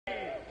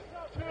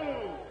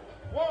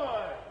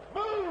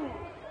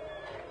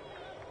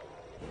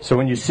So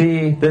when you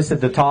see this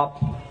at the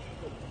top,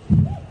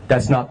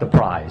 that's not the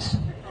prize.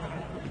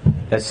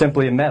 That's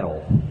simply a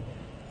medal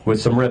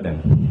with some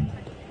ribbon.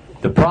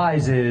 The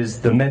prize is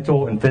the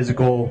mental and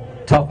physical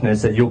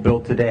toughness that you'll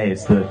build today.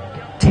 It's the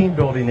team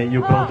building that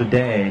you'll build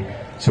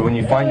today, so when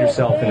you find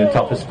yourself in the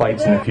toughest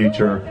fights in the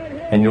future,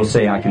 and you'll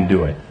say, I can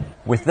do it.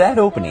 With that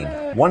opening,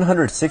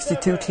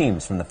 162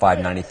 teams from the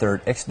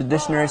 593rd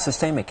Expeditionary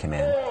Sustainment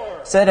Command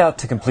set out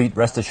to complete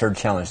Rest Assured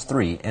Challenge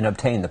 3 and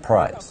obtain the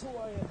prize.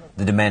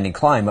 The demanding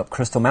climb up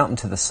Crystal Mountain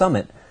to the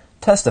summit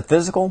tests the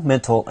physical,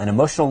 mental, and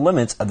emotional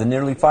limits of the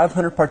nearly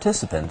 500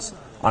 participants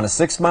on a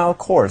 6-mile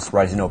course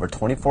rising over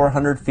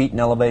 2,400 feet in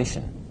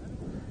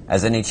elevation.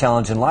 As any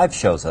challenge in life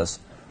shows us,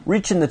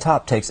 reaching the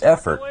top takes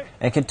effort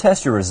and can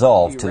test your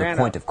resolve to the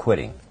point of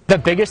quitting. The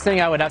biggest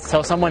thing I would have to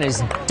tell someone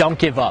is don't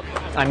give up.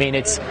 I mean,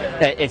 it's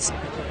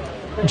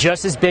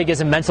just as big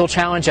as a mental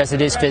challenge as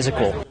it is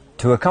physical.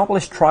 To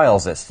accomplish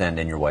trials that stand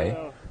in your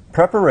way,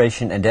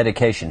 preparation and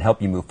dedication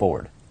help you move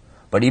forward.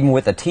 But even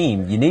with a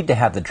team, you need to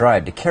have the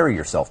drive to carry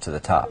yourself to the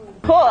top.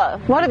 Cool.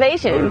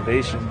 Motivation.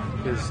 Motivation,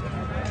 because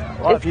a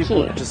lot of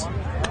people just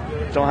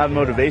don't have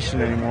motivation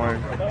anymore.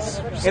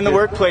 In the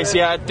workplace,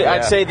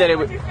 I'd say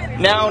that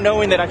now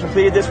knowing that I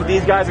completed this with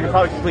these guys, I could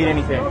probably complete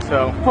anything.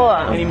 So,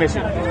 any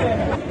mission.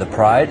 The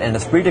pride and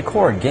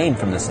esprit-de-corps gained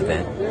from this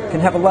event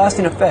can have a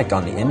lasting effect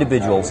on the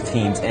individuals,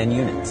 teams, and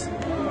units.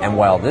 And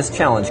while this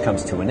challenge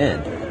comes to an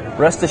end,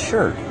 rest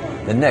assured,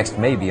 the next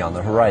may be on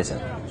the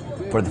horizon.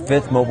 For the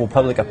 5th Mobile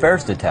Public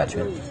Affairs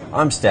Detachment,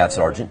 I'm Staff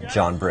Sergeant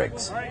John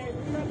Briggs.